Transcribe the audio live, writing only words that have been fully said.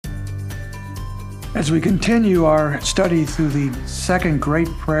As we continue our study through the second great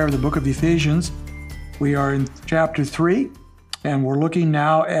prayer of the book of Ephesians, we are in chapter 3, and we're looking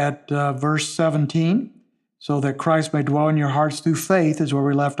now at verse 17, so that Christ may dwell in your hearts through faith, is where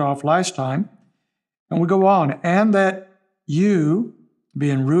we left off last time. And we go on, and that you,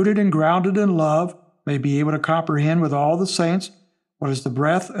 being rooted and grounded in love, may be able to comprehend with all the saints what is the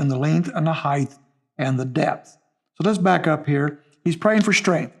breadth and the length and the height and the depth. So let's back up here. He's praying for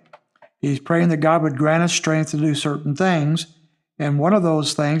strength. He's praying that God would grant us strength to do certain things. And one of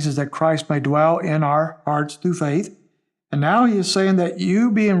those things is that Christ may dwell in our hearts through faith. And now he is saying that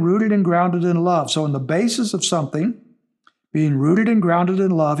you being rooted and grounded in love. So in the basis of something, being rooted and grounded in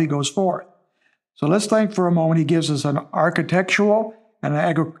love, he goes forth. So let's think for a moment. He gives us an architectural and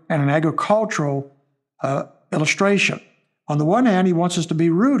an agricultural illustration. On the one hand, he wants us to be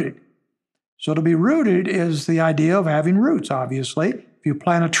rooted. So to be rooted is the idea of having roots, obviously. If you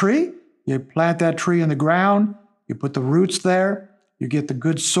plant a tree, you plant that tree in the ground, you put the roots there, you get the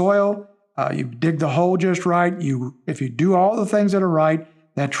good soil, you dig the hole just right. If you do all the things that are right,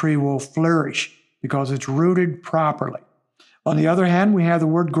 that tree will flourish because it's rooted properly. On the other hand, we have the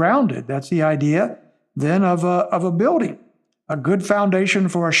word grounded. That's the idea then of a building, a good foundation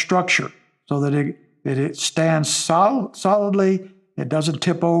for a structure so that it stands solidly, it doesn't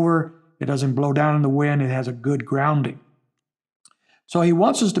tip over, it doesn't blow down in the wind, it has a good grounding. So he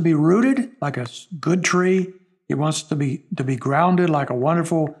wants us to be rooted like a good tree. He wants us to be grounded like a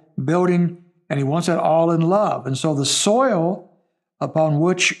wonderful building, and he wants it all in love. And so the soil upon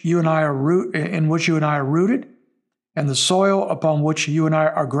which you and I are rooted, and the soil upon which you and I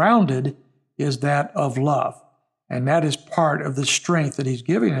are grounded is that of love. And that is part of the strength that he's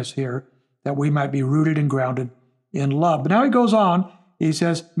giving us here, that we might be rooted and grounded in love. But now he goes on, he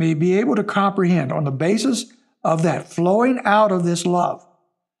says, may be able to comprehend on the basis of that flowing out of this love.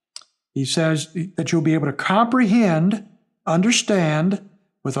 He says that you'll be able to comprehend, understand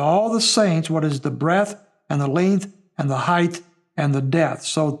with all the saints what is the breadth and the length and the height and the depth.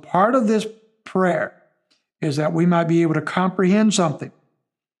 So part of this prayer is that we might be able to comprehend something.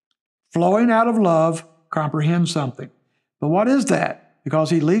 Flowing out of love, comprehend something. But what is that?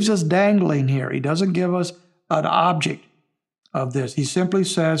 Because he leaves us dangling here. He doesn't give us an object of this. He simply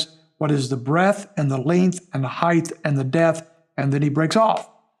says, what is the breadth and the length and the height and the depth, and then he breaks off.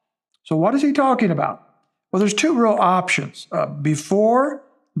 So what is he talking about? Well, there's two real options. Before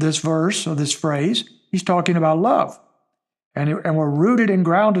this verse or this phrase, he's talking about love, and we're rooted and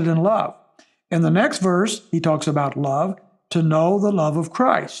grounded in love. In the next verse, he talks about love, to know the love of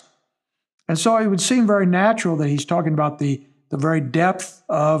Christ. And so it would seem very natural that he's talking about the very depth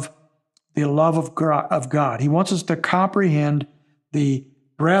of the love of God. He wants us to comprehend the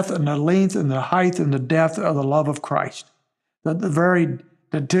breadth and the length and the height and the depth of the love of Christ. To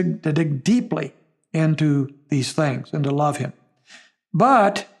dig deeply into these things and to love him.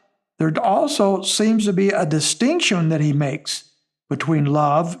 But there also seems to be a distinction that he makes between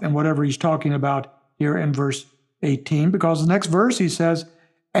love and whatever he's talking about here in verse 18, because the next verse he says,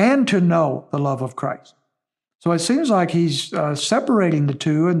 and to know the love of Christ. So it seems like he's separating the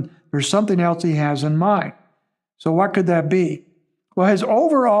two, and there's something else he has in mind. So what could that be? Well, his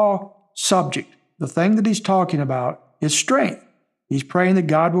overall subject, the thing that he's talking about, is strength. He's praying that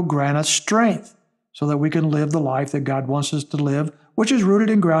God will grant us strength so that we can live the life that God wants us to live, which is rooted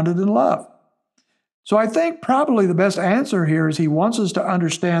and grounded in love. So I think probably the best answer here is he wants us to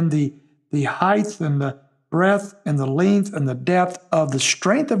understand the height and the breadth and the length and the depth of the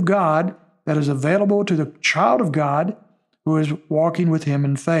strength of God that is available to the child of God who is walking with him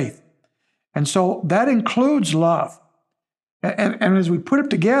in faith. And so that includes love. And as we put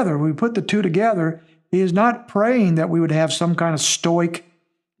it together, we put the two together, he is not praying that we would have some kind of stoic,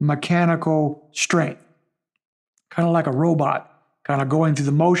 mechanical strength, kind of like a robot, kind of going through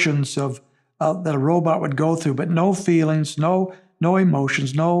the motions of that a robot would go through, but no feelings, no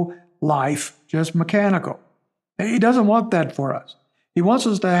emotions, no life, just mechanical. He doesn't want that for us. He wants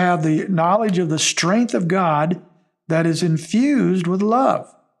us to have the knowledge of the strength of God that is infused with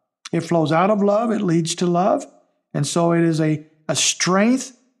love. It flows out of love, it leads to love. And so it is a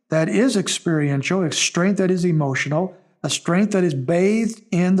strength that is experiential, a strength that is emotional, a strength that is bathed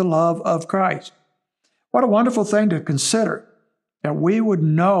in the love of Christ. What a wonderful thing to consider, that we would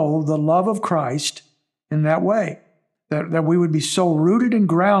know the love of Christ in that way, that we would be so rooted and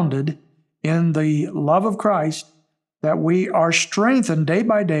grounded in the love of Christ that we are strengthened day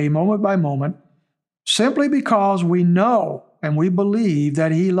by day, moment by moment, simply because we know and we believe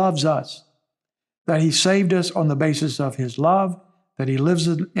that he loves us, that he saved us on the basis of his love, that he lives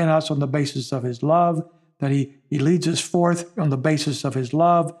in us on the basis of his love, that he leads us forth on the basis of his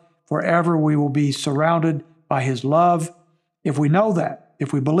love forever we will be surrounded by his love. If we know that,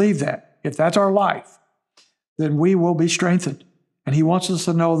 if we believe that, if that's our life, then we will be strengthened. And he wants us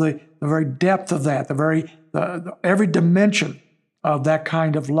to know the very depth of that, every dimension of that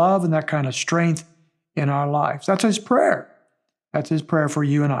kind of love and that kind of strength in our lives. That's his prayer. That's his prayer for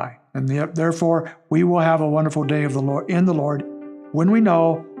you and I. And therefore, we will have a wonderful day of the Lord in the Lord when we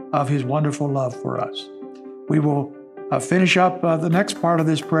know of his wonderful love for us. We will finish up the next part of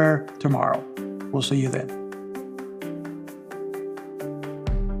this prayer tomorrow. We'll see you then.